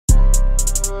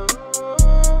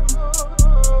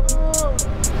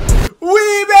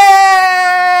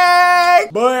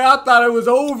y'all thought it was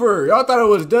over. Y'all thought it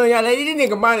was done. Y'all like, this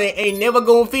nigga mind ain't never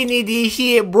gonna finish this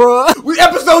shit, bro. We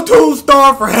episode 2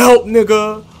 star for help,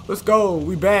 nigga. Let's go.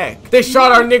 We back. They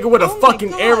shot our nigga with a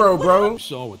fucking arrow, bro. You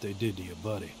saw what they did to you,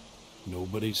 buddy.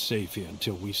 Nobody's safe here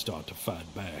until we start to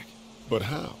fight back. But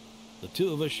how? The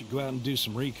two of us should go out and do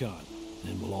some recon.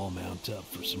 Then we'll all mount up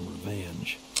for some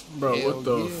revenge. Bro, what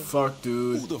the fuck,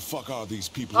 dude? Who the fuck are these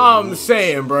people? I'm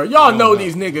saying, bro. Y'all know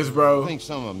these niggas, bro. I think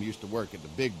some of them used to work at the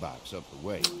big box up the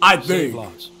way. I think.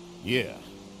 Yeah.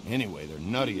 Anyway, they're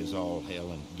nutty as all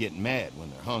hell and get mad when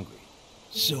they're hungry.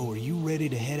 So, are you ready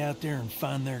to head out there and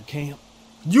find their camp?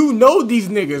 You know these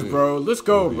niggas, bro. Let's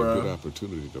go, bro. A good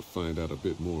opportunity to find out a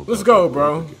bit more. Let's go,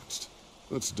 bro.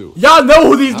 Let's do it. Y'all know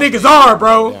who these niggas are,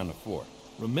 bro. Down the fort.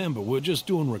 Remember, we're just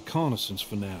doing reconnaissance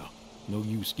for now. No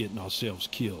use getting ourselves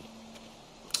killed.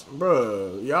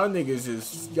 Bruh, y'all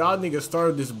niggas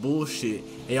started this bullshit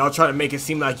and y'all try to make it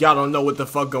seem like y'all don't know what the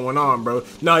fuck going on, bro.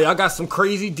 No, y'all got some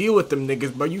crazy deal with them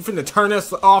niggas, bro. You finna turn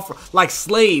us off like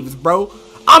slaves, bro.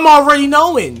 I'm already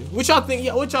knowing. What y'all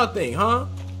think? What y'all think, huh?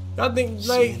 Y'all think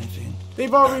like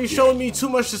they've already shown me too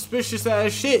much suspicious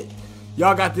ass shit.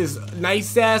 Y'all got this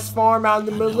nice ass farm out in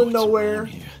the middle of nowhere.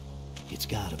 It's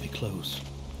gotta be close.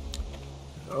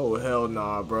 Oh hell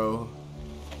nah, bro.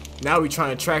 Now we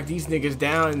trying to track these niggas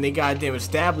down in they goddamn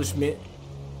establishment.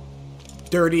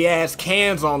 Dirty ass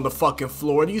cans on the fucking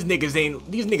floor. These niggas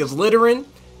littering.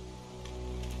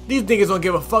 These niggas don't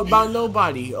give a fuck about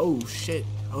nobody. Oh shit.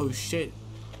 Oh shit.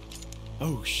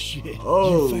 Oh shit.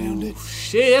 Oh you found it.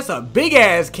 Shit, that's a big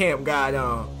ass camp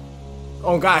goddamn.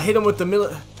 Oh god, hit him with the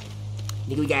Nigga,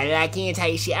 we got locked in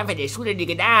type shit. I'm finna shoot a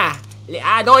nigga down.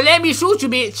 Don't let me shoot you,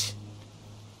 bitch.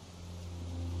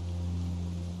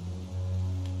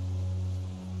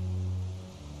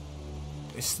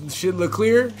 Shit look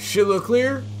clear? Shit look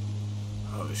clear?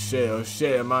 Oh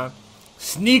shit, am I?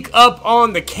 Sneak up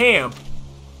on the camp.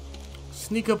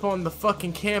 Sneak up on the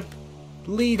fucking camp.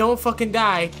 Lee, don't fucking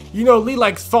die. You know Lee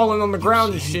likes falling on the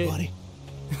ground and shit.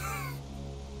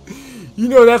 You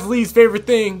know that's Lee's favorite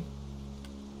thing.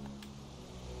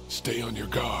 Stay on your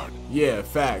guard. Yeah,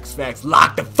 facts.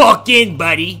 Lock the fuck in,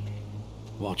 buddy.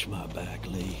 Watch my back,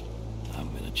 Lee.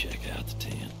 I'm gonna check out the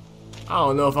tent. I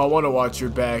don't know if I want to watch your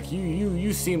back.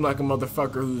 You seem like a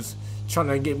motherfucker who's trying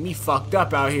to get me fucked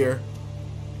up out here.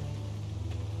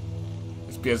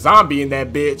 There's be a zombie in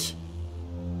that bitch.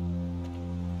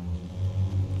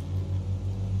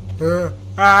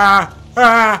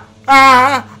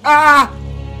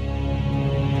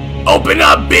 Open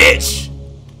up, bitch!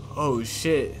 Oh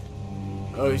shit.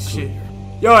 Oh shit.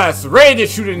 Yo ass ready to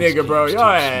shoot a nigga, bro. Yo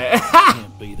ass.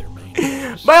 Can't be their main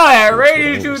boss. But yo ass ready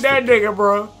to shoot that nigga,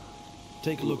 bro.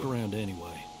 Take a look around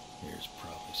anyway. There's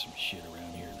probably some shit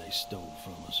around here they stole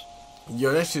from us.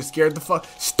 Yo, that shit scared the fuck.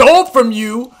 Stole from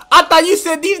you? I thought you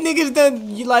said these niggas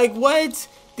done. You like what?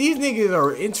 These niggas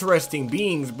are interesting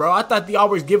beings, bro. I thought y'all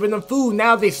was giving them food.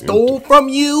 Now they stole from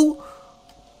you?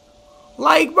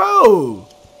 Like, bro.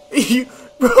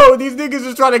 Bro, these niggas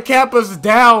is trying to cap us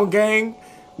down, gang.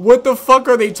 What the fuck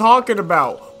are they talking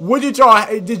about? What did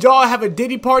y'all have a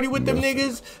Diddy party with them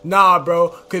niggas? Nah, bro,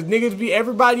 cause niggas be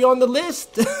everybody on the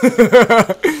list.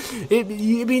 it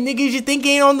be niggas you think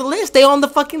ain't on the list. They on the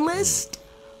fucking list.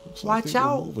 Watch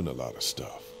out. Moving a lot of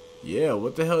stuff. Yeah,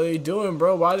 what the hell are they doing,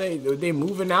 bro? Why they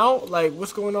moving out? Like,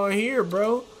 what's going on here,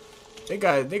 bro? They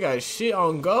got shit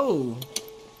on go.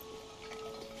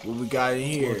 What we got in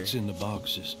here? What's in the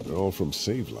boxes? They're all from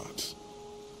save lots.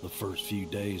 The first few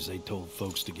days, they told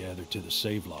folks to gather to the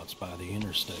save lots by the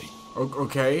interstate.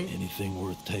 Okay. Anything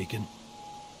worth taking?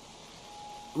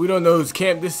 We don't know whose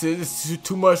camp this is. This is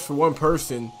too much for one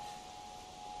person.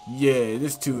 Yeah,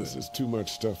 this is too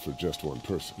much stuff for just one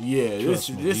person. Yeah, this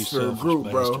is for a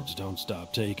group, bro. Don't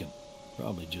stop taking.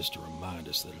 Probably just to remind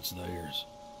us that it's theirs.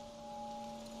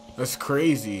 That's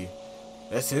crazy.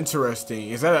 That's interesting.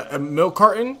 Is that a milk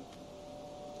carton?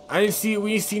 We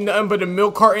didn't see nothing but a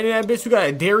milk carton in that bitch. We got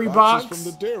a dairy box. From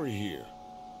the dairy here.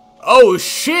 Oh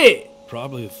shit!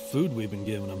 Probably the food we've been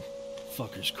giving them.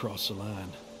 Fuckers cross the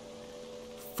line.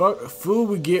 Fuck food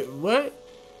we get what?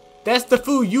 That's the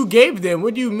food you gave them.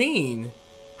 What do you mean?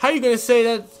 How you gonna say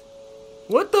that?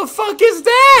 What the fuck is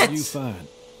that? What do you find?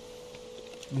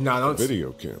 Nah, don't.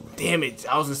 Video camera. Damn it!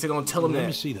 I was gonna say don't tell him that. Let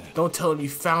me see that. Don't tell him you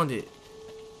found it.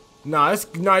 Nah,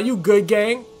 you good,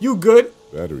 gang. You good.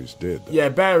 Battery's dead, though. Yeah,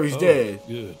 battery's dead.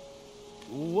 Good.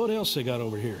 What else they got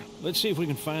over here? Let's see if we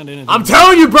can find anything. I'm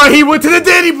telling you, bro, he went to the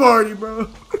Diddy party, bro.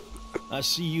 I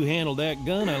see you handled that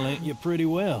gun I lent you pretty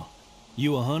well.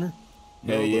 You a hunter?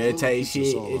 Hell yeah, it tastes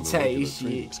shit. It tastes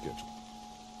shit.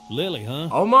 Lily, huh?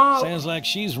 Oh my. Sounds like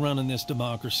she's running this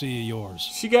democracy of yours.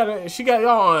 She got y'all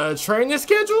on a training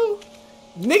schedule?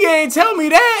 Nigga ain't tell me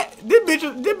that. This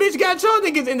bitch got y'all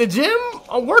niggas in the gym.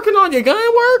 I'm working on your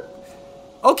gun work.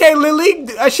 Okay, Lily,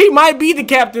 she might be the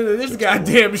captain of this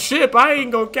goddamn ship. I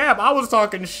ain't gonna cap. I was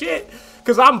talking shit.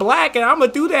 Cause I'm black and I'm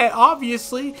gonna do that,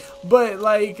 obviously. But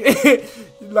like,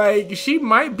 like she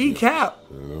might be Cap.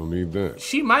 I don't need that.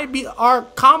 She might be our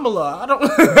Kamala. I don't.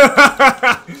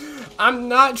 I'm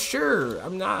not sure. I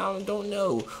don't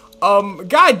know.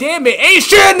 God damn it! Ain't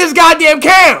shit in this goddamn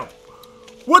camp.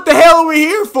 What the hell are we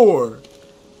here for?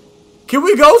 Can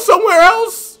we go somewhere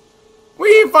else? We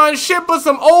ain't find shit but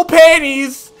some old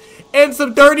panties and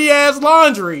some dirty ass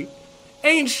laundry.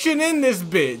 Ain't shit in this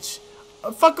bitch.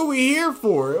 What the fuck are we here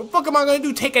for? What the fuck am I gonna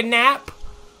do? Take a nap?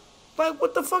 Like,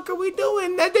 what the fuck are we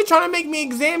doing? They're trying to make me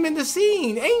examine the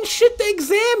scene. Ain't shit to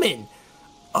examine.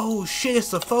 Oh shit,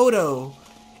 it's a photo.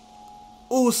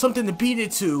 Ooh, something to beat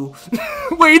it to.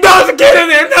 Wait, there's a kid in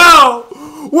there. No!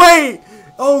 Wait!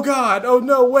 Oh god, oh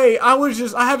no, wait. I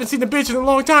haven't seen the bitch in a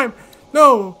long time.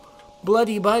 No.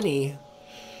 Bloody bunny.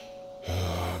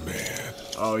 Oh man.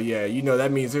 Oh yeah, you know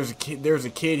that means there's a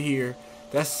kid here.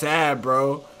 That's sad,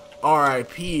 bro.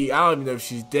 R.I.P. I don't even know if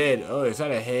she's dead. Oh, is that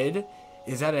a head?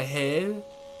 Is that a head?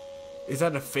 Is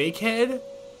that a fake head?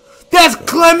 That's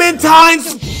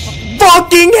Clementine's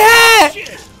fucking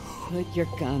head! Put your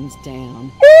guns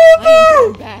down. I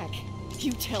ain't going back.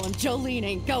 You tell him Jolene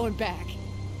ain't going back.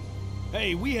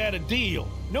 Hey, we had a deal.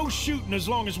 No shooting as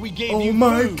long as we gave you Oh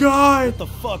my food. god! What the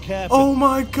fuck happened? Oh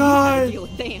my You had to god! deal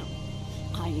with them.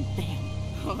 I ain't them.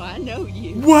 Oh, I know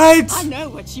you. What? I know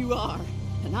what you are.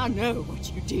 And I know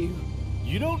what you do.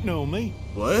 You don't know me.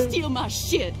 What? Steal my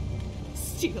shit.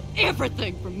 Steal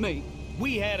everything from me.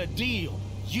 We had a deal.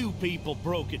 You people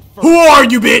broke it first. Who are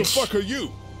you, Who the bitch? fuck are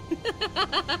you?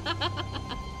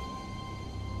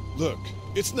 Look,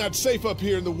 it's not safe up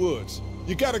here in the woods.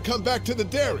 You gotta come back to the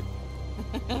dairy.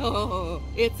 Oh,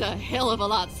 it's a hell of a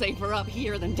lot safer up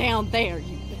here than down there,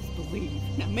 you best believe.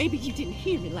 Now, maybe you didn't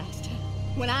hear me last time.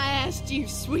 When I asked you,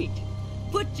 sweet,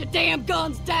 put your damn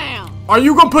guns down. Are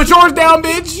you gonna put yours down,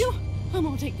 bitch? I'm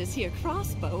gonna take this here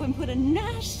crossbow and put a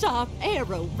nice sharp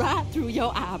arrow right through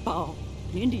your eyeball.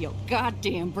 Into your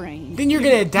goddamn brain. Then you're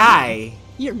gonna die.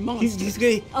 You're monsters. He's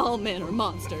gonna... All men are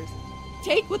monsters.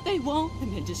 Take what they want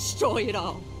and then destroy it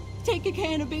all. Take a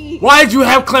can of beans. Why'd you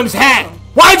have Clem's hat?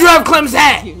 Why'd you have Clem's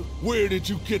hat? You, Where did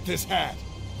you get this hat?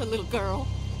 the little girl.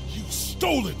 You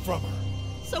stole it from her.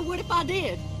 So what if I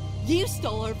did? You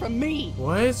stole her from me.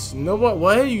 What? No,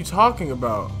 what are you talking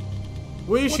about?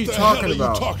 What is she What the talking hell are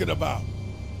about? you talking about?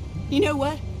 You know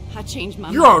what? I changed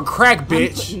my You're mind. on crack, I'm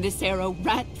bitch. putting this arrow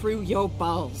right through your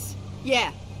balls.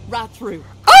 Yeah, right through.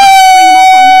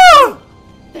 Ah!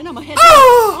 Then I'm gonna head down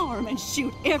to the farm and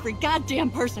shoot every goddamn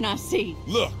person I see.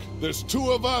 Look, there's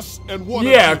two of us and one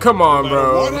Yeah, of you. come on, No matter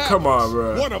bro. what Come on, happens,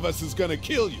 bro. One of us is gonna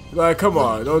kill you. Like, come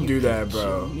on, don't do that,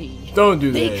 bro. Don't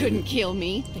do that. They couldn't kill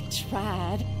me. They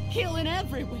tried. Killing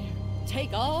everywhere.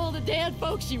 Take all the dead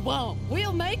folks you want.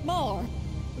 We'll make more.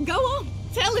 Go on.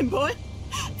 Tell him, boy.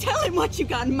 Tell him what you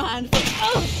got in mind.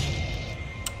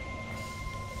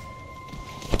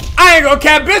 I ain't gonna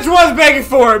cap. Bitch was begging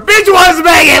for it. Bitch was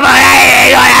begging for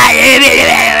it.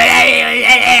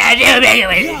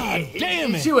 God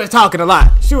damn it. She was talking a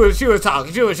lot. She was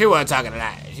talking. She was talking a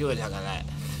lot. She was talking a lot.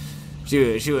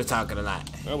 She was talking a lot.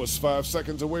 I was 5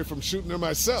 seconds away from shooting her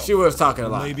myself. She was talking a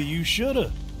lot. Maybe you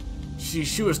shoulda.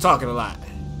 She was talking a lot.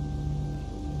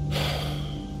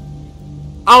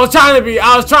 I was trying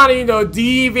to, you know,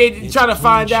 deviate, It's trying to a clean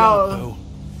find shot, out. though.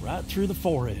 Right through the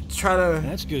forehead. Try to.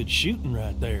 That's good shooting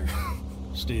right there.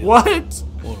 Still. What?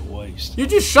 What a waste. You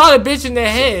just shot a bitch in the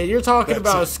head. You're talking That's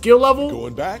about it. skill level?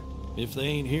 Going back? If they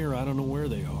ain't here, I don't know where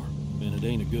they are. And it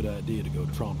ain't a good idea to go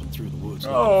tromping through the woods.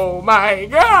 Oh my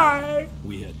god!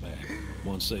 We head back.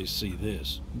 Once they see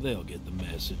this, they'll get the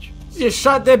message. You just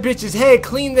shot that bitch's head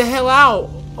clean the hell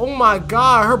out. Oh my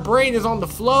god, her brain is on the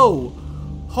flow.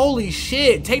 Holy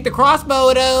shit, take the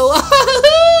crossbow though.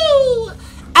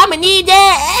 I'ma need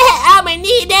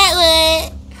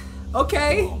that one.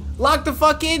 Okay, lock the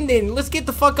fuck in then. Let's get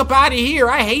the fuck up out of here.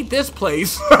 I hate this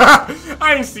place.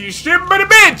 I ain't see shit but a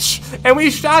bitch. And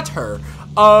we shot her.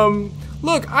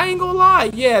 Look, I ain't gonna lie.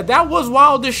 Yeah, that was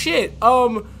wild as shit.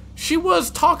 She was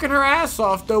talking her ass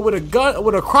off though with a gun,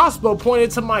 with a crossbow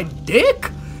pointed to my dick.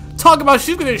 Talking about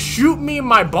she's gonna shoot me in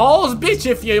my balls, bitch.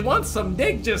 If you want some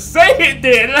dick, just say it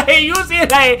then. Like you see,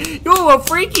 like you a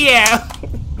freaky ass.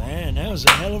 Man, that was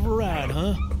a hell of a ride,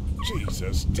 huh?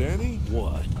 Jesus, Danny.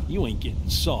 What? You ain't getting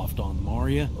soft on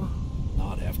Maria?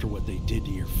 Not after what they did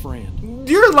to your friend.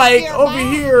 You're like Dear over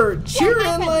Mom. here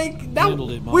cheering like that.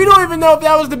 Handled it, Mom. We don't even know if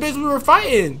that was the bitch we were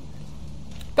fighting.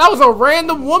 That was a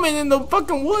random woman in the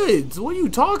fucking woods. What are you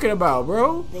talking about,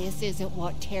 bro? This isn't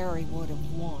what Terry would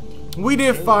have wanted. We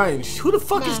didn't find. Who the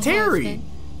fuck is My Terry? husband,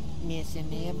 miss him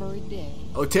every day.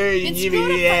 Oh, Terry, Then you screw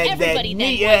giving you it for that everybody then,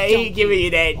 dick. why He don't giving you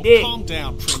that dick. Calm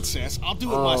down, princess. I'll do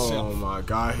it Oh myself. my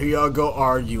god, here y'all go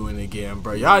arguing again,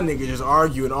 bro. Y'all niggas just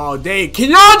arguing all day. Can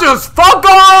y'all just fuck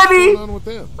already? What's going on with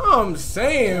them? I'm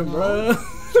saying, bro.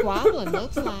 Squabbling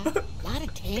looks like a lot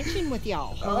of tension with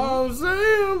y'all, huh? I'm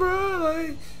saying, bro.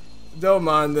 Like, don't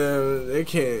mind them. They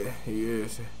can't.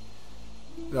 Yes.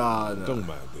 Nah, no. Don't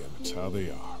mind them. It's how they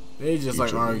are. They just Each like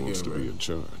of them arguing, wants to be bro. in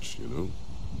charge, you know?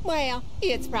 Well,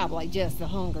 it's probably just the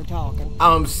hunger talking.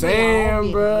 I'm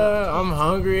saying, bro. I'm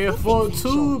hungry as fuck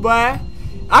too, boy.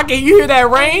 I can hear that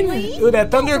rain, with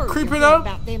that thunder Don't creeping worry up.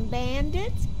 about them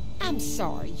bandits. I'm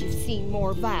sorry you've seen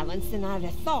more violence than I'd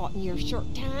have thought in your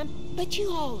short time, but you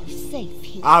all are safe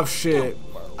here. I've shit.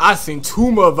 I seen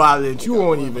too much violence. You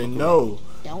won't even know.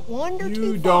 Don't wander You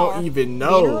too don't far. even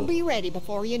know. Dinner will be ready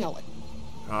before you know it.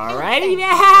 Alrighty,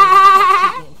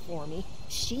 now. For me,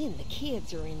 she and the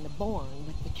kids are in the barn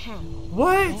with the cow.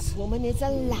 What? That woman is a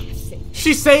lifesaver.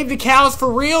 She saved the cows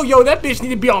for real? Yo, that bitch need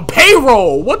to be on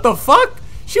payroll. What the fuck?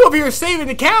 She over here saving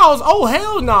the cows? Oh,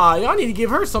 hell nah. Y'all need to give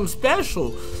her some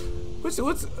special. What's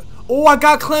Oh, I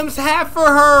got Clem's hat for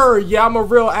her. Yeah, I'm a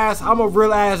real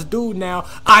ass dude now.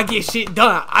 I get shit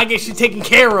done. I get shit taken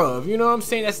care of. You know what I'm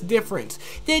saying? That's the difference.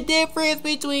 The difference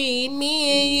between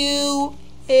me and you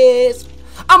is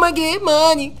I'ma get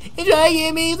money and try to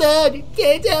get me something.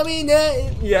 Can't tell me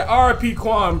nothing. Yeah, R.I.P.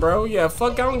 Quan, bro. Yeah,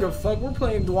 fuck, I don't give a fuck. We're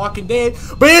playing The Walking Dead.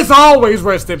 But it's always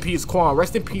rest in peace, Quan.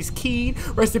 Rest in peace, Keed.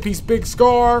 Rest in peace, Big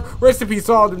Scar. Rest in peace,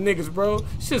 all the niggas, bro.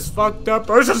 It's just fucked up,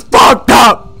 bro. It's just fucked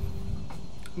up.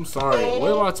 I'm sorry.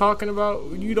 What am I talking about?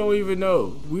 You don't even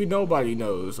know. Nobody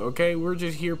knows, okay? We're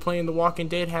just here playing The Walking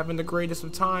Dead, having the greatest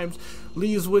of times.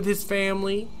 Lee's with his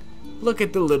family. Look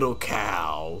at the little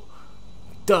cow.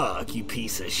 Duck, you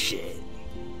piece of shit.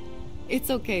 It's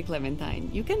okay, Clementine.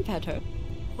 You can pet her.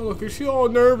 Oh, look, is she all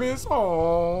nervous?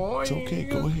 Oh, It's okay,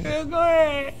 go ahead. Go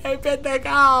ahead. Hey, pet that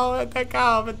cow. Pet that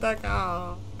cow. Pet that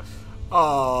cow.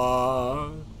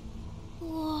 Aww.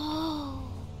 Whoa.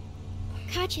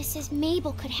 Katja says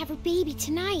Mabel could have her baby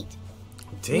tonight.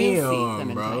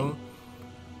 Damn, bro.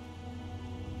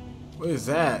 What is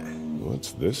that?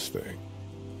 What's this thing?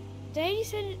 Daddy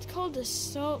said it's called a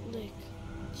salt lick.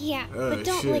 Yeah, Oh, but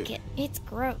don't shit. lick it. It's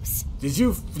gross. Did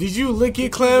you lick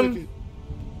it, Clem?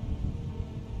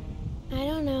 I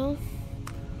don't know.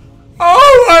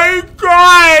 Oh my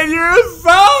god, you're a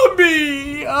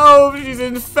zombie! Oh, she's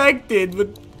infected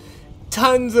with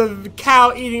tons of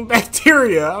cow-eating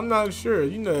bacteria. I'm not sure.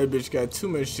 You know that bitch got too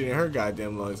much shit in her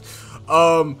goddamn lungs.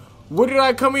 What did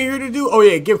I come in here to do? Oh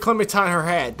yeah, give Clementine her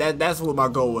hat. That's what my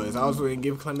goal was. I was going to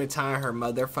give Clementine her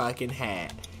motherfucking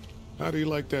hat. How do you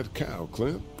like that cow,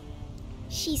 Clem?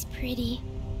 She's pretty.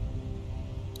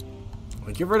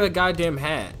 Give her the goddamn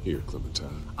hat. Here,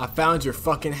 Clementine. I found your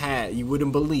fucking hat. You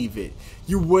wouldn't believe it.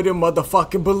 You wouldn't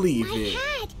motherfucking believe My it.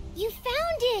 hat! You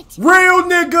found it! Real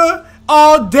nigga,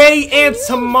 all day and you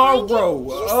tomorrow. find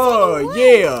it? You said Oh you would.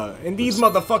 yeah. And these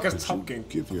motherfuckers Did talking. you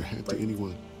give your hat to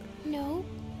anyone? No,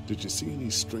 Did you see any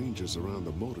strangers around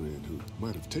the motor inn who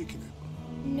might have taken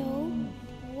it? no.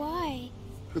 Why?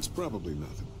 It's probably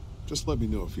nothing. Just let me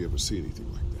know if you ever see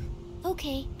anything like that.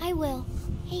 Okay, I will.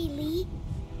 Hey, Lee,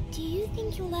 do you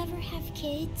think you'll ever have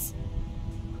kids?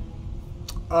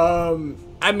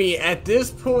 I mean, at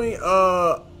this point,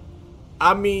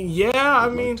 I mean, yeah, I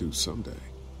I'd mean, like to someday.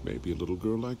 Maybe a little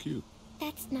girl like you.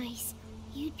 That's nice.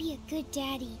 You'd be a good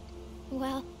daddy.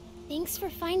 Well, thanks for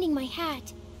finding my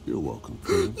hat. You're welcome,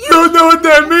 Clem. you don't know what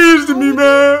that means to me,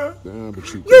 man. Nah,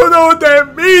 but you You don't know what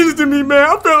that means to me, man.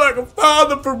 I feel like a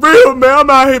father for real, man. I'm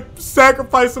out here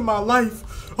sacrificing my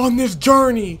life on this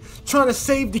journey, trying to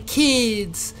save the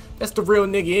kids. That's the real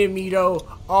nigga in me, though.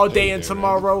 All day and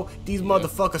tomorrow, these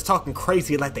motherfuckers talking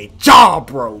crazy like they jaw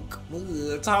broke.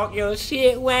 Ugh, talk your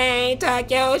shit, Wayne. Talk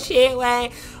your shit,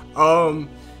 Wayne.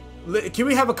 Can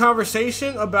we have a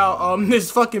conversation about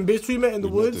this fucking bitch we met in the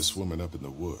We met woods? this woman up in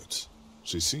the woods.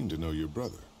 She seemed to know your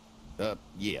brother.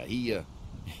 Yeah,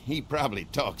 he probably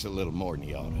talks a little more than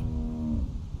he ought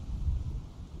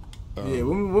to. Yeah,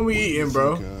 when we eating, You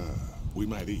bro? think, we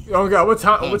might eat. Oh god, what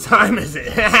time is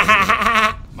it?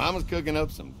 Mama's cooking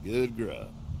up some good grub.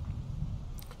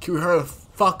 Can we hurry the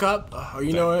fuck up?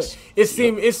 You know what? Thanks.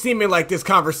 It's seeming like this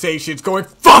conversation's going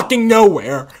fucking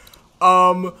nowhere.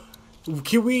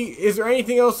 Is there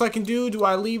anything else I can do? Do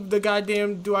I leave the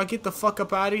goddamn, do I get the fuck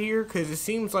up out of here? Cause it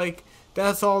seems like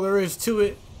That's all there is to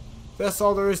it. That's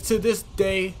all there is to this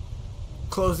day.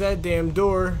 Close that damn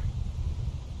door.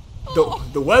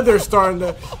 The weather's starting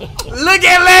to... Look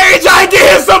at Larry trying to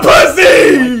get some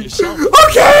pussy!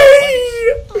 Okay!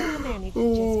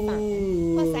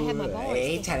 Plus, I have my boys.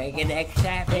 He's trying to get that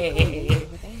clapping.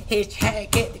 He's trying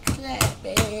to get the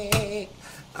clapping.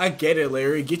 I get it,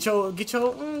 Larry. Get your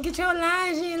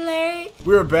lines in, Larry.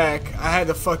 We're back. I had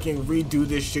to fucking redo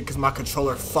this shit because my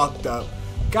controller fucked up.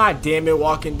 God damn it,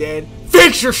 Walking Dead.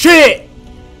 Fix your shit!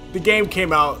 The game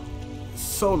came out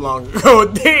so long ago.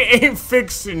 They ain't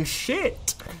fixing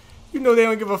shit. You know they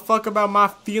don't give a fuck about my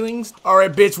feelings.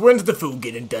 Alright, bitch, when's the food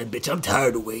getting done, bitch? I'm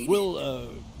tired of waiting.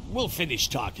 We'll finish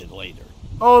talking later.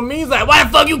 Oh, me's like, why the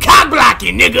fuck you cock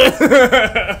blocking,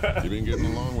 nigga? You been getting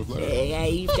along with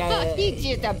Larry? He's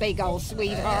just a big old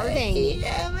sweetheart, ain't he?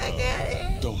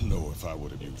 Don't know if I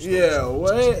would have used Yeah,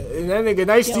 what? And that nigga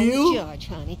nice to you? Don't judge,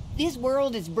 honey. This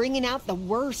world is bringing out the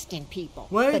worst in people.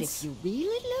 What? But if you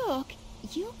really look,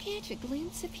 you'll catch a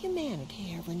glimpse of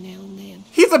humanity every now and then.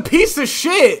 He's a piece of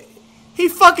shit. He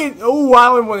fucking... Oh,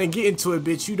 I don't want to get into it,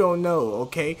 bitch. You don't know,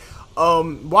 okay?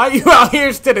 Why you out here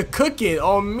instead of cooking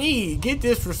on me? Get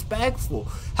disrespectful.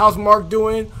 How's Mark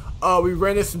doing? We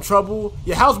ran into some trouble.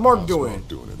 Yeah, how's Mark doing?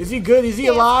 Is he good? Is he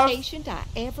alive? Best patient I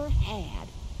ever had.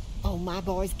 Oh, my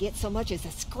boys get so much as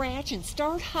a scratch and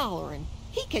start hollering.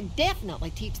 He could definitely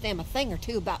teach them a thing or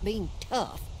two about being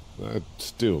tough. I'd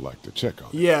still like to check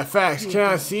on him. Yeah, facts. Can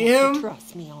I see have to him?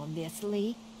 Trust me on this,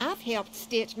 Lee. I've helped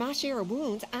stitch my share of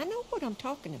wounds. I know what I'm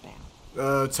talking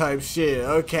about. Type shit.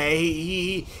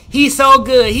 Okay, he's so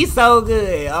good. He's so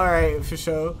good. All right, for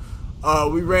sure.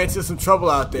 We ran into some trouble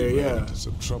out there.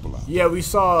 Yeah, we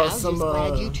saw some. I'm just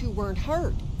glad you two weren't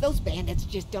hurt. Those bandits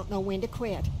just don't know when to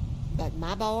quit. But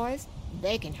my boys,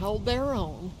 they can hold their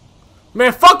own.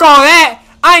 Man, fuck all that.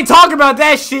 I ain't talking about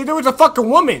that shit. There was a fucking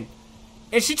woman,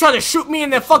 and she tried to shoot me in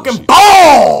the fucking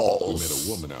balls. We met a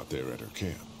woman out there at her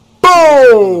camp.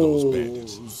 Balls. Those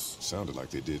bandits sounded like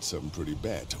they did something pretty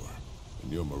bad to her.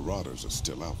 And your marauders are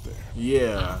still out there.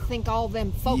 Yeah. I think all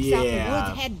them folks out in the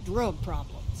woods had drug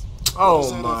problems.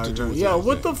 Oh my god. Yeah,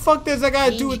 what the fuck does that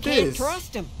got to do with this? You can't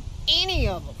trust them. Any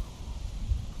of them.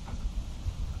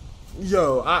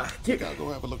 Yo, gotta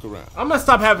go have a look around. I'm gonna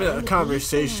stop having a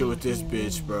conversation with this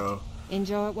bitch, bro.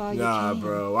 Enjoy it while you can. Nah,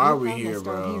 bro. Why are we here,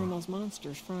 bro? Start hearing those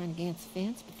monsters frying against the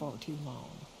fence before too long.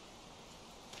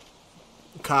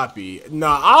 Copy.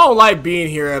 Nah, I don't like being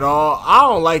here at all. I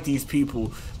don't like these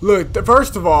people. Look,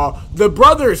 first of all, the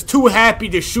brother is too happy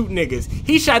to shoot niggas.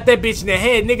 He shot that bitch in the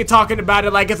head. Nigga talking about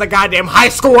it like it's a goddamn high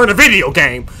score in a video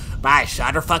game. But I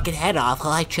shot her fucking head off.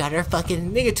 I shot her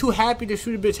fucking... Nigga too happy to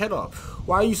shoot a bitch head off.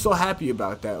 Why are you so happy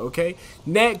about that, okay?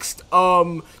 Next,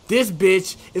 this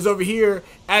bitch is over here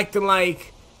acting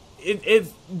like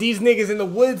these niggas in the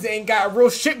woods ain't got real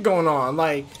shit going on.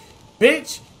 Like,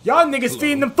 bitch... Y'all niggas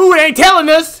feeding them food ain't telling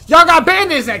us. Y'all got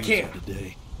bandits at camp.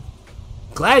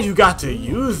 Glad you got to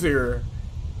use her.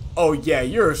 Oh yeah,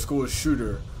 you're a school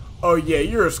shooter. Oh yeah,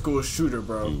 you're a school shooter,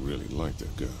 bro. You really like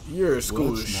that guy. You're a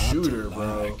school shooter,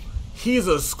 bro. He's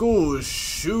a school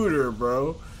shooter,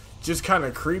 bro. Just kind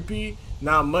of creepy.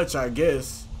 Not much, I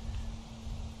guess.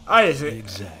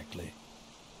 Exactly.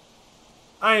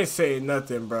 I ain't saying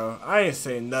nothing, bro. I ain't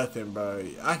saying nothing, bro.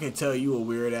 I can tell you a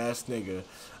weird ass nigga.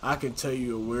 I can tell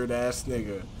you a weird ass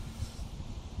nigga.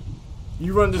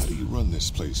 You run this. How do you run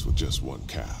this place with just one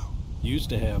cow? Used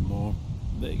to have more.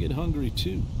 They get hungry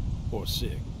too, or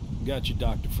sick. Got your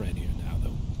doctor friend here now,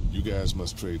 though. You guys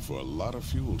must trade for a lot of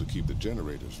fuel to keep the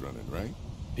generators running, right?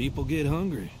 People get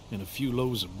hungry, and a few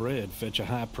loaves of bread fetch a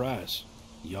high price.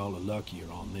 Y'all are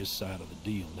luckier on this side of the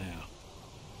deal now.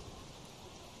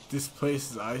 This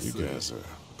place is isolated. You guys are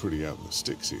pretty out in the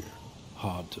sticks here.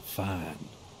 Hard to find.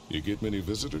 You get many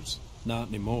visitors? Not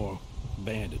anymore.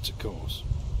 Bandits, of course.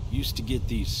 Used to get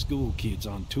these school kids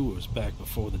on tours back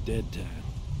before the dead time.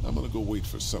 I'm gonna go wait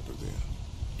for supper then.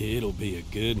 It'll be a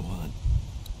good one.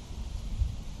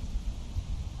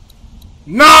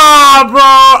 Nah, bro,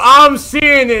 I'm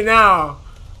seeing it now.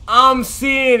 I'm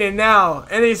seeing it now.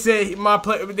 And they said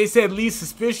they said least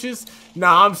suspicious.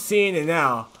 Nah, I'm seeing it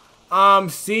now. I'm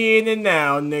seeing it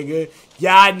now, nigga.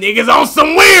 Y'all niggas on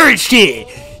some weird shit.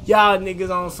 Y'all niggas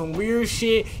on some weird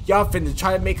shit. Y'all finna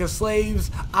try to make us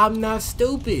slaves. I'm not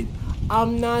stupid.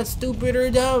 I'm not stupid or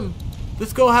dumb.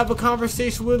 Let's go have a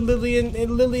conversation with Lily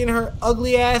and her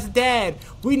ugly ass dad.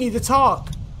 We need to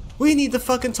talk. We need to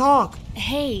fucking talk.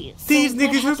 Hey, so these what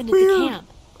niggas happened is at the weird. camp?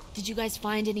 Did you guys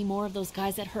find any more of those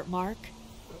guys that hurt Mark?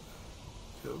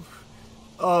 We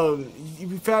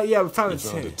found we a found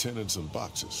tent. a tent and some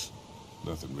boxes.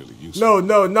 Nothing really useful.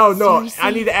 No. Seriously?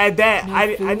 I need to add that. No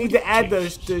I need to add the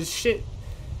shit.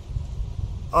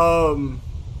 About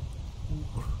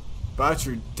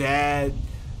your dad.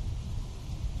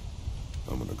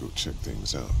 I'm gonna go check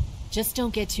things out. Just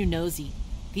don't get too nosy.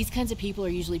 These kinds of people are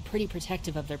usually pretty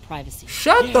protective of their privacy.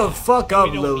 Shut the fuck up,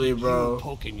 We don't Lily, need bro. you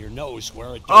poking your nose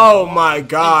where it Oh don't my belong.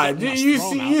 god. And getting us You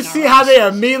thrown see out you in see our how they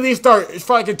asses. immediately start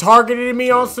fucking targeting me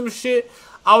on some shit?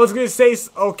 I was gonna say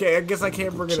okay, I guess I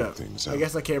can't bring it up. I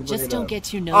guess I can't bring it up. Just don't get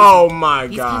too nosy. Oh my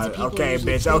These kinds god. of people are Okay,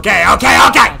 usually bitch. pretty Okay. protective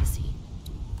of their privacy.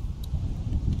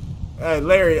 Hey,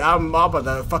 Larry, I'm about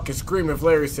to fucking scream if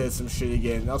Larry said some shit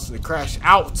again. I was gonna crash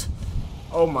out.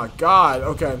 Oh my god.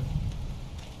 Okay.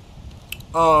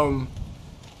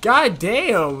 God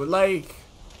damn. Like,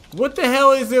 what the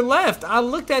hell is there left? I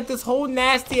looked at this whole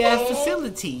nasty ass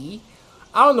facility.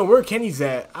 I don't know where Kenny's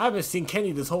at. I haven't seen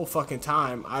Kenny this whole fucking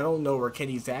time. I don't know where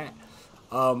Kenny's at.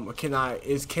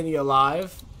 Is Kenny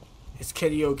alive? Is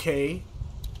Kenny okay?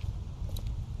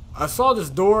 I saw this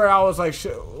door. I was like,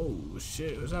 shit. Oh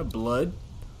shit! Is that blood?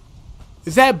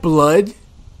 Is that blood?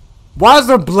 Why is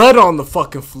there blood on the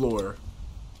fucking floor?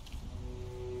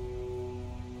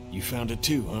 You found it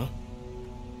too, huh?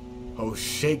 Oh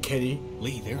shit, Kenny.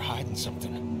 Lee, they're hiding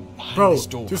something behind Bro, this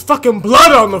door. there's fucking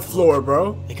blood on the floor,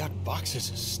 bro. They got boxes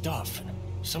of stuff and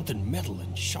something metal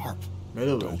and sharp.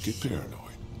 Don't get paranoid.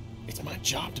 It's my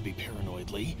job to be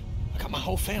paranoid, Lee. I got my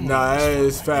whole family. Nah, on that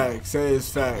this is floor right facts. That is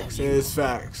facts. That is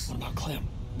facts. now. What about Clem?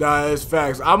 Nah, that is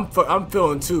facts. I'm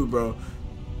feeling too, bro.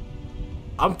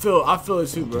 I feel it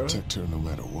too, bro. Protect her no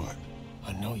matter what.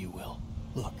 I know you will.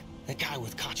 Look, that guy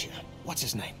with Katya, what's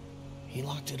his name? He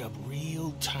locked it up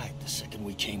real tight the second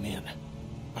we came in.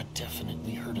 I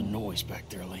definitely heard a noise back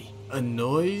there, Lee. A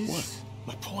noise? What?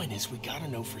 My point is, we gotta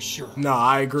know for sure. No,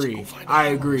 I agree. I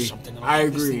agree. I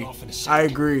agree. I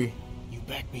agree. You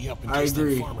back me up in I case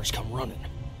agree. them farmers come running.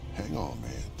 Hang on,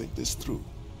 man. Think this through.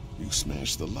 You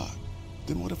smash the lock.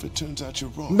 Then what if it turns out you're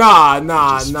wrong? Nah.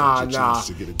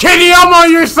 Kenny, I'm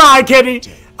on your side, Kenny.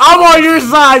 I'm on your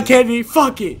side, Kenny.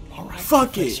 Fuck it. All right,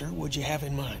 Fuck Professor, it. what'd you have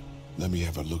in mind? Let me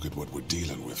have a look at what we're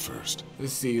dealing with first.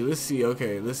 Let's see.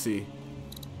 Okay, let's see.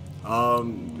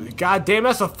 God damn,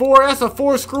 that's a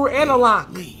four screw and a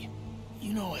lock. Lee,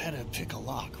 you know how to pick a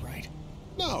lock, right?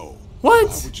 No. What?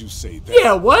 Why would you say that?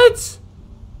 Yeah, what?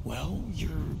 Well, you're,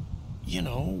 you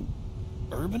know,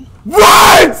 urban?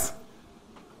 What?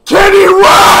 Kenny,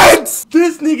 what?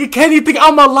 This nigga Kenny think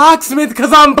I'm a locksmith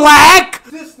because I'm black?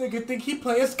 This nigga think he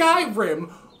playing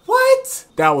Skyrim. What?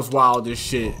 That was wild as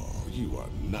shit. Oh, you are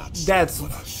not That's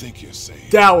what I think you're saying.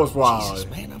 That was wild. Jesus,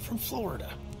 man, I'm from Florida.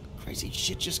 Crazy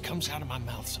shit just comes out of my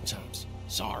mouth sometimes.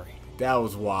 Sorry. That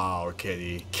was wild,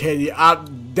 Kenny.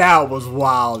 That was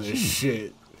wild as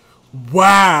shit.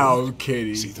 Wow,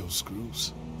 Kenny. See those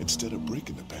screws? Instead of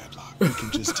breaking the padlock, we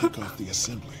can just take off the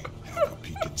assembly, have a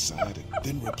peek inside, and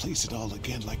then replace it all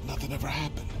again like nothing ever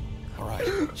happened. All right,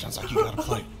 sounds like you got a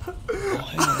plan. Well,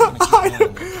 hang on, I'm gonna keep an eye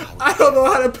on that guy. I don't know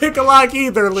how to pick a lock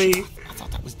either, Lee. I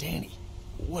thought that was Danny.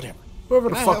 Whatever. Whoever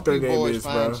the Can I fuck help their you name boys is,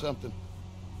 find bro. something?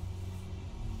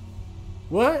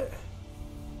 What?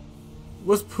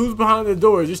 Who's behind the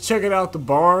door? Just checking out the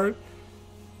barn.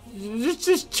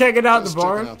 Just checking out the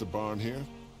barn. Checking out the barn here.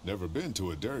 Never been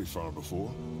to a dairy farm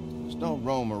before. Just don't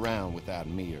roam around without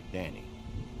me or Danny.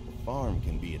 The farm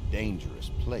can be a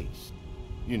dangerous place.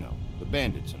 You know, the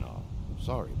bandits and all.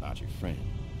 Sorry about your friend.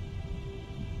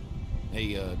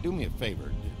 Hey, do me a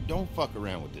favor. Don't fuck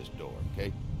around with this door,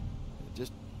 okay?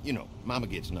 Just, you know, Mama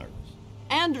gets nervous.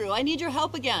 Andrew, I need your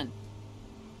help again.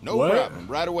 No What? problem.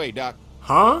 Right away, Doc.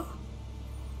 Huh?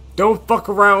 Don't fuck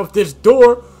around with this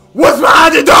door. What's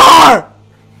behind the door?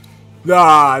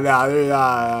 Nah.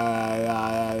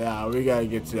 We gotta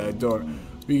get to that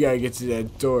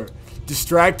door.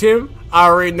 Distract him? I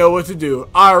already know what to do.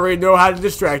 I already know how to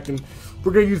distract him.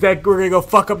 We're gonna go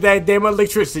fuck up that damn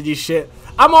electricity shit.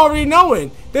 I'm already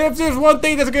knowing that if there's one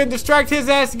thing that's gonna distract his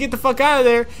ass to get the fuck out of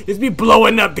there, it's me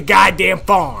blowing up the goddamn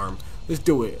farm. Let's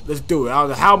do it. I don't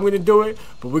know how I'm gonna do it,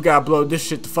 but we gotta blow this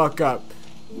shit the fuck up.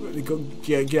 Go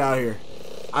get out of here.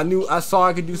 I saw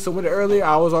I could do something earlier.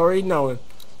 I was already knowing.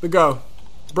 Let's go.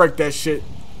 Break that shit.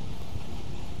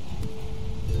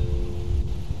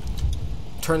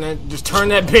 Just turn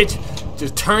that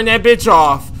bitch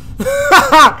off.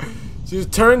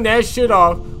 Just turn that shit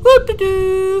off.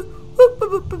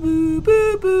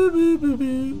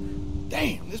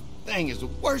 Damn, this thing is the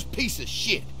worst piece of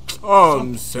shit. Oh,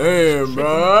 I'm saying,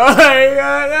 bro.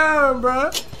 Damn,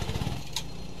 bro.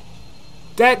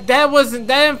 That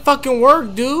didn't fucking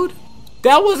work, dude.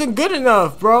 That wasn't good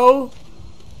enough, bro.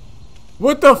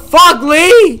 What the fuck,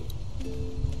 Lee?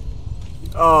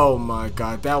 Oh my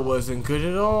god, that wasn't good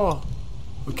at all.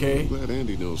 Okay. I'm glad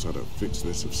Andy knows how to fix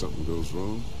this if something goes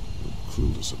wrong. I'm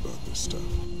clueless about this stuff.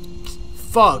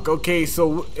 Fuck. Okay,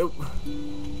 so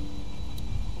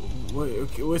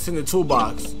what's in the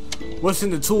toolbox? What's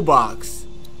in the toolbox?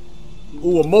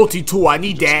 Ooh, a multi-tool. I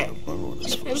need that. I'm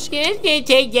just gonna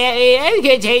take that. I'm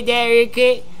gonna take that real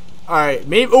quick. All right,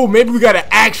 maybe we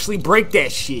gotta actually break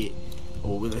that shit.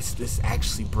 Oh, let's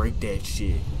actually break that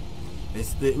shit.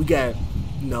 We got.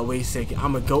 No, wait a second.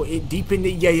 I'm gonna go deep in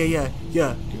the. Yeah.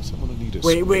 Guess I'm gonna need a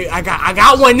wait. I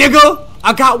got one, nigga.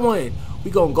 I got one.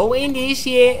 We gonna go in this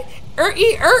shit.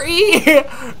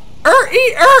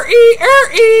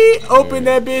 Open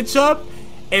that bitch up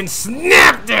and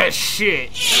snap that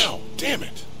shit. Ow, damn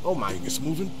it. Oh my. Thing is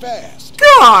moving fast.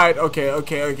 God.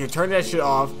 Okay. Turn that shit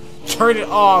off. Turn it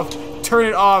off.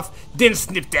 Then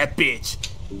snip that bitch.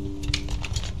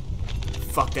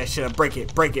 Fuck that shit up. Break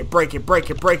it. Oh,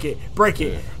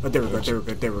 there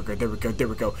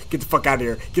we go. Get the fuck out of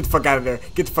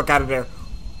there.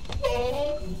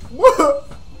 What?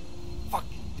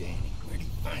 Fucking Danny, where'd he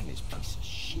find this piece of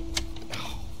shit?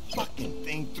 Oh, fucking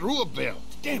thing threw a bell.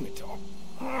 Damn it, dog.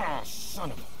 Ah,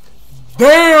 son of a...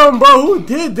 Damn, bro, who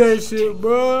did that shit,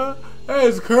 bro?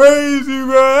 That's crazy,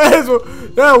 bro.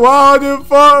 That's wild and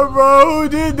fuck, bro. Who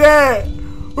did that?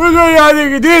 Which one of y'all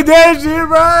niggas did that shit,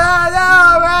 bro?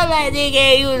 No, bro, like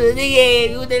nigga, you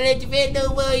let your friend know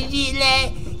about shit,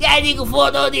 like y'all nigga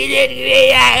fought on this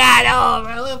nigga, I got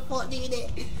bro. What the fuck nigga that?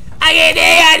 I get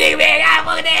that, y'all nigga, man. I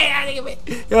fuck that, y'all nigga, man.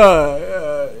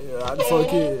 Yeah, I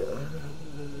fucking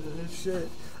shit.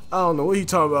 I don't know what he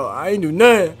talking about. I ain't do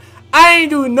nothing.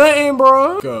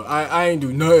 Bro. I ain't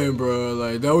do nothing, bro.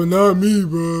 Like, that was not me,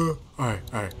 bro. All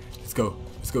right. Let's go,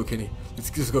 Kenny.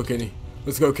 Let's go,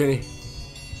 Kenny.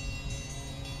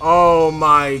 Oh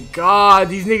my god,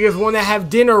 these niggas want to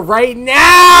have dinner right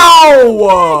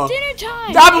now! Dinner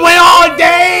time! I've been waiting all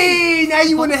day! Now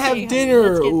you want to have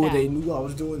dinner! Ooh, they knew I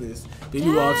was doing this. They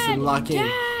knew I was finna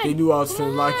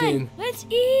lock in. Let's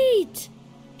eat!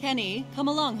 Kenny, come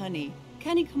along, honey.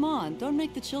 Kenny, come on. Don't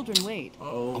make the children wait.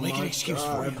 Oh, I'll make an excuse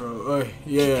for you. Bro.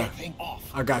 Yeah. That thing off.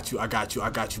 I got you.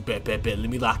 Bet. Let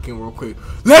me lock in real quick.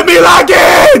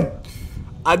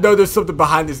 I know there's something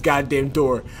behind this goddamn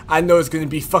door. I know it's gonna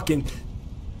be fucking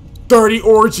 30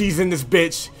 orgies in this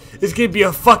bitch. It's gonna be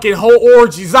a fucking whole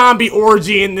orgy, zombie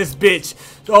orgy in this bitch.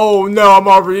 Oh no, I'm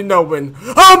already knowing.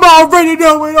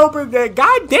 Open that.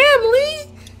 Goddamn, Lee.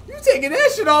 You taking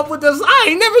that shit off with us. I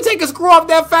ain't never take a screw off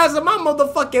that fast in my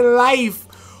motherfucking life.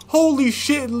 Holy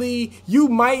shit, Lee. You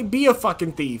might be a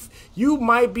fucking thief. You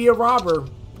might be a robber.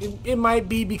 It might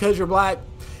be because you're black.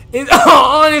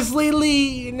 Honestly,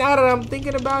 Lee, now that I'm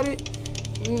thinking about it,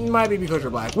 it might be because you're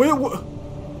black.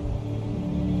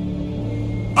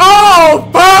 Oh,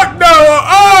 fuck no!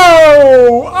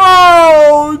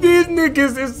 Oh, these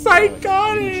niggas is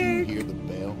psychotic. Did you hear the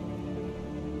bell?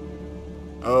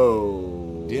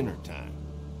 Oh. Dinner time.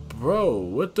 Bro,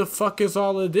 what the fuck is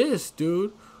all of this,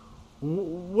 dude?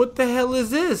 What the hell is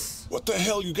this? What the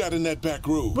hell you got in that back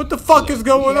room? What the fuck is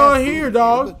going on here,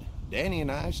 dog? Danny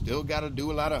and I still got to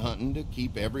do a lot of hunting to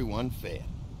keep everyone fed.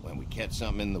 When we catch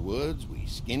something in the woods, we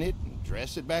skin it and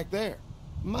dress it back there.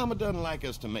 Mama doesn't like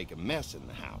us to make a mess in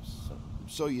the house.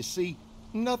 So you see,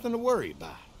 nothing to worry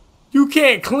about. You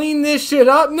can't clean this shit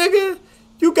up, nigga?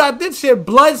 You got this shit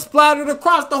blood splattered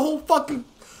across the whole fucking...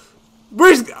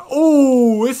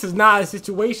 Ooh, this is not a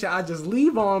situation I just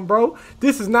leave on, bro.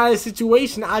 This is not a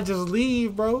situation I just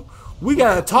leave, bro. We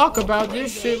gotta talk about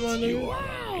this shit, my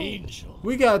nigga.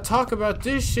 We gotta talk about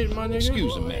this shit, my nigga.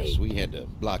 Excuse the mess. We had to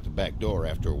block the back door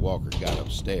after Walker got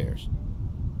upstairs.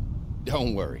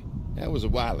 Don't worry. That was a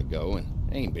while ago, and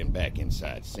I ain't been back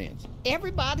inside since.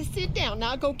 Everybody sit down.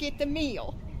 Now go get the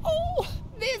meal. Oh,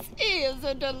 this is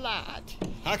a delight.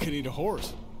 I could eat a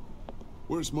horse.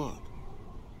 Where's Mark?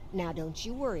 Now don't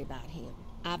you worry about him.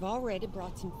 I've already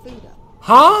brought some food up.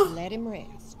 Huh? Let him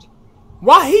rest.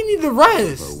 Why he need to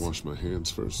rest? I'll wash my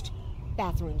hands first.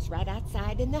 Bathroom's right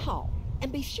outside in the hall.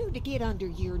 And be sure to get under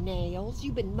your nails.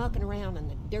 You've been mucking around in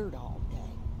the dirt all day.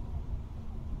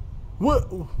 What?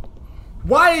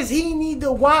 Why does he need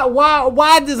to?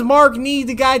 Why does Mark need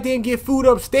to goddamn get food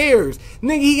upstairs?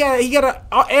 Nigga, he got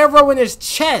an arrow in his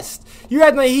chest. You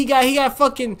acting like he got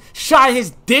fucking shot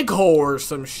his dick hole or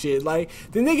some shit. Like,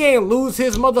 the nigga ain't lose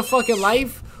his motherfucking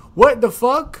life. What the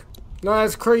fuck? No,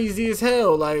 that's crazy as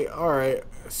hell. Like, alright.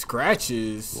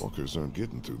 Scratches. Walkers aren't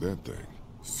getting through that thing.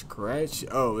 Scratch.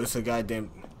 Oh, it's a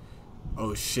goddamn.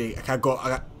 Oh shit. I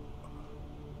got.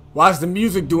 Why's the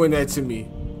music doing that to me?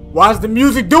 Why's the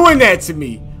music doing that to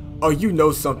me? Oh, you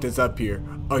know something's up here.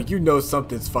 Oh, you know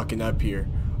something's fucking up here.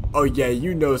 Oh yeah,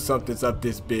 you know something's up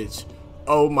this bitch.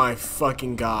 Oh my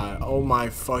fucking god. Oh my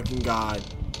fucking god.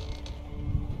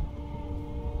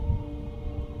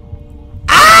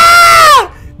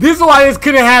 Ah! This is why this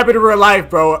couldn't happen in real life,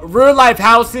 bro. Real life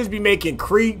houses be making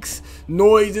creaks,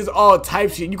 noises, all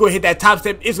type shit. You gonna hit that top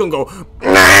step, it's gonna go.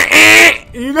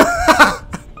 You know?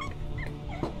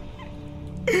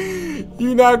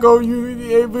 You not gonna.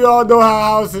 We all know how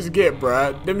houses get,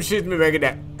 bruh. Them shits be making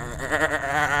that.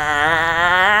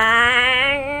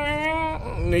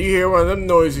 You hear one of them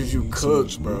noises, you cook,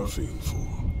 bro. Morphine for?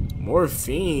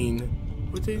 Morphine?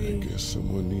 What they need? I guess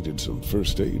someone needed some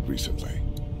first aid recently.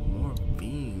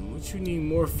 Morphine? What you need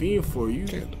morphine for? You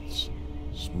Candles.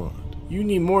 Smart. You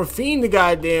need morphine to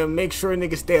goddamn make sure a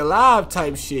nigga stay alive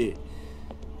type shit.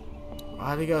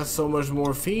 Why they got so much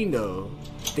morphine though?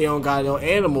 They don't got no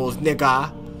animals,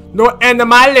 nigga. No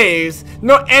animales.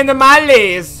 No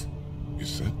animales.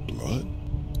 Is that blood?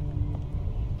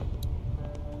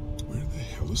 Where the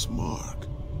hell is Mark?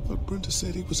 Thought Brenda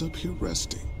said he was up here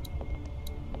resting.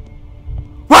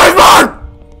 Where's Mark?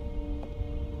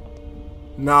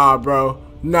 Nah, bro.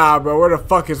 Nah, bro. Where the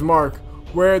fuck is Mark?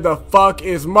 Where the fuck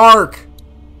is Mark?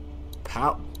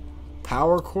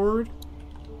 Power cord?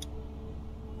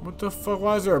 What the fuck?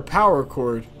 Why is there a power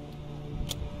cord?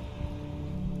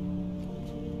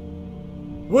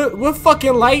 What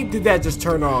fucking light did that just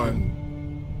turn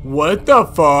on? What the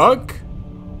fuck?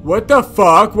 What the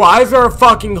fuck? Why is there a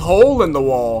fucking hole in the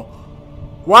wall?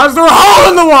 Why is there a hole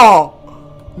in the wall?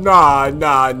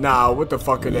 Nah. What the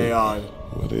fuck are they on?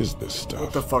 What is this stuff?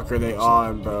 What the fuck are they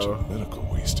on, bro? Medical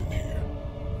waste in here.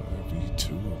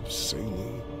 IV2,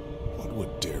 saline. What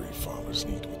would dairy farmers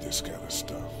need with this kind of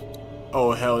stuff?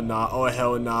 Oh hell nah. Oh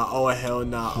hell nah. Oh hell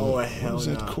nah. Oh hell nah. Where's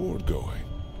that cord going?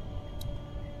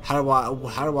 How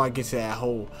do I get to that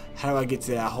hole? How do I get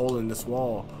to that hole in this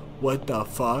wall? What the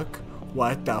fuck?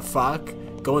 What the fuck?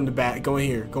 Go in the back. Go in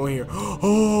here. Go in here.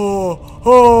 Oh!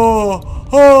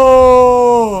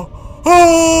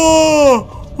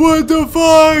 What the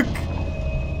fuck?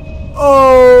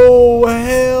 Oh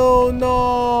hell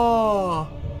no!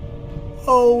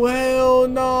 Oh hell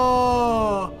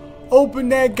no! Open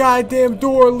that goddamn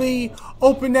door, Lee.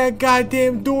 Open that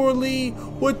goddamn door, Lee.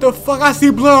 What the fuck? I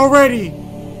see blood already.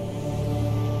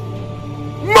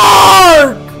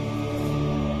 Mark!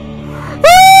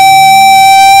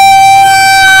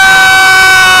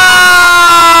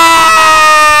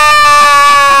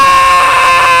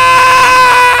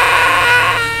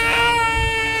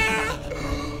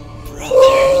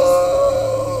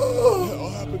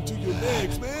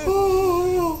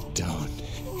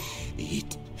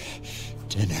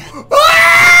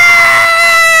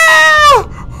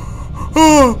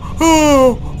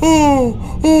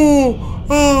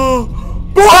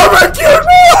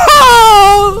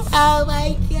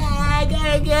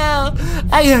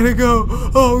 I gotta go.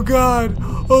 Oh god.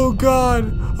 Oh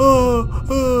god.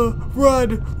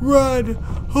 Run.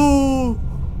 Oh,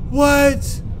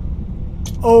 what?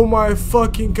 Oh my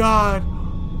fucking god.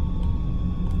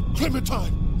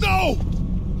 Clementine, no!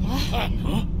 Huh?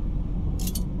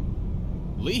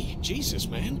 Lee, Jesus,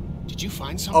 man. Did you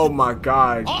find something? Oh my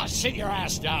god. Oh, sit your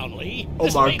ass down, Lee. Oh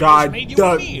my god.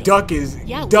 Duck is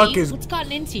what's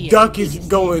gotten into you? Duck is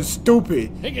going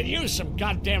stupid. He could use some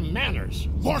goddamn manners.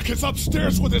 Mark is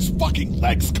upstairs with his fucking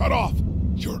legs cut off.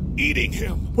 You're eating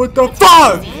him. What the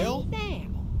fuck? Hell?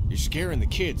 You're scaring the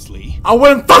kids, Lee. I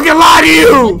wouldn't fucking lie to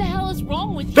you. What the hell is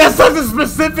wrong with you? That's such a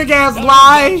specific ass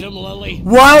lie. Him, Lily.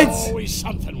 What? Always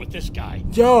something with this guy.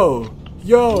 Yo.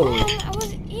 I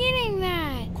was eating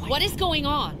that. What is going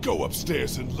on? Go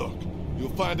upstairs and look.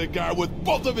 You'll find a guy with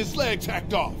both of his legs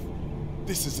hacked off.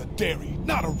 This is a dairy,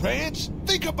 not a ranch.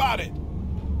 Think about it.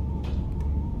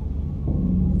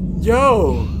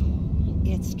 Yo.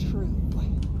 It's true.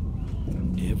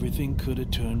 Everything could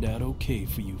have turned out okay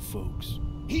for you folks.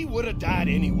 He would have died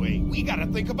anyway. We gotta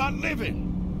think about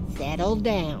living. Settle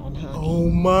down, honey. Oh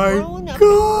my Growing up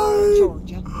god. in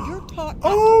Georgia, you're taught not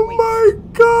Oh to waste. my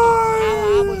god. It's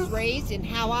how I was raised and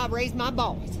how I raised my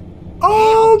boys.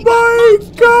 Oh now, my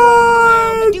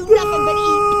god. do nothing but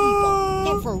eat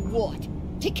people. And for what?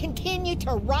 To continue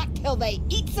to rot till they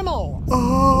eat some more.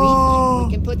 Oh.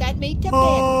 We think we can put that meat to bed.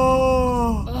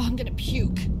 Oh. Oh, I'm gonna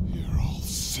puke. You're all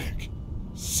sick.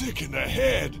 Sick in the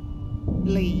head.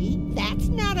 Lee, that's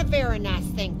not a very nice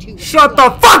thing to Shut the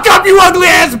fuck up, you ugly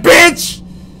ass bitch!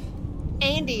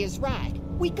 Andy is right.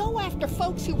 We go after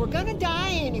folks who were gonna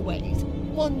die anyways,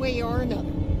 one way or another.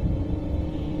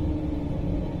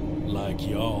 Like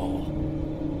y'all.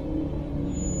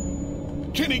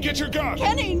 Kenny, get your gun!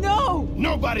 Kenny, no!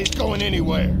 Nobody's going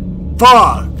anywhere.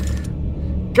 Fuck.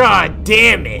 God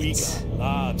damn We it. got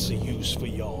lots of use for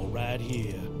y'all right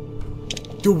here.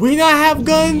 Do we not have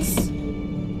guns?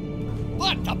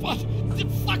 What the what? The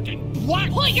fucking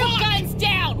black. Put your guns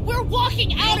down! We're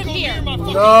walking out of here!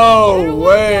 No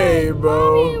way,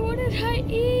 bro. Mommy, what did I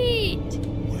eat?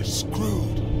 We're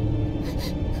screwed.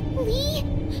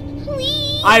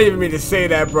 Lee? I didn't even mean to say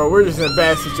that, bro. We're just in a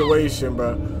bad situation,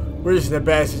 bro. We're just in a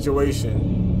bad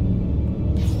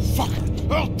situation.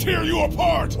 Fucker, I'll tear you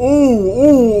apart.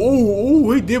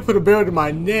 Ooh. He did put a barrel to my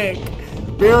neck.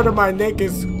 Barrel to my neck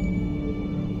is...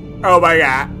 Oh my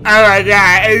god. Oh my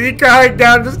god. Is he crawling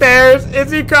down the stairs?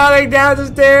 Is he crawling down the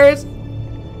stairs?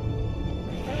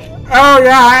 Oh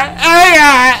god. Oh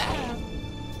god.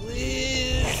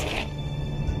 Please.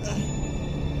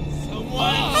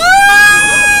 Someone.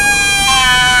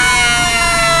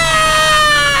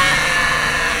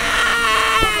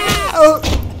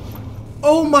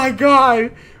 Oh my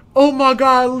god. Oh my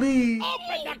god, Lee.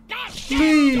 Open the goddamn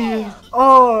Lee. door.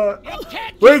 Oh. You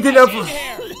can't Waking keep up, us in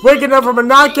here. waking up from a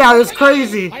knockout is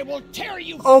crazy. I will tear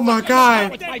you. Oh my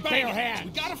god. With my bare hands.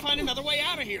 We gotta find another way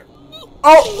out of here.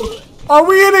 Oh, are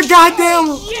we in a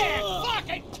goddamn? Yeah,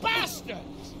 fucking bastards.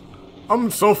 I'm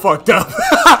so fucked up.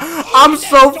 I'm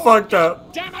so fucked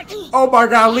up. Damn it. Oh my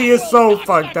god, Lee is so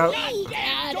fucked up.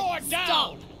 Goddamn door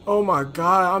down. Oh my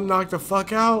god, I'm knocked the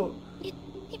fuck out.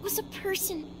 It was a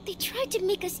person. They tried to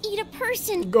make us eat a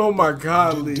person. Oh my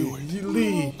god, Lee.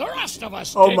 Lee. The rest of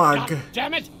us. Oh did, my God god.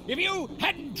 damn it! If you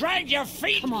hadn't dragged your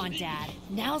feet. Come on, Dad.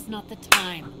 Now's not the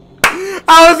time.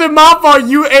 How is it my fault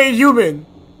you ain't human?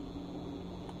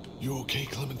 You okay,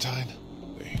 Clementine?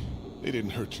 They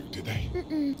didn't hurt you, did they?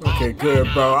 Okay, good,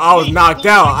 bro. I was knocked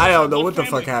out. I don't know what the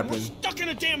fuck happened. Stuck in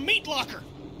a damn meat locker.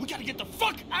 We gotta get the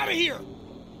fuck out of here.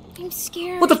 I'm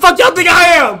scared. What the fuck y'all think I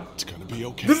am? It's gonna be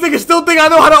okay. This nigga still think I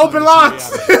know how to open locks.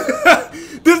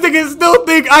 This nigga still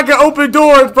think I can open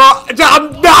doors, bro.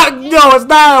 I'm not. No, it's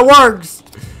not how it works.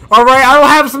 All right, I don't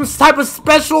have some type of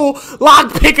special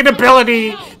lock picking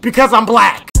ability because I'm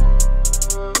black.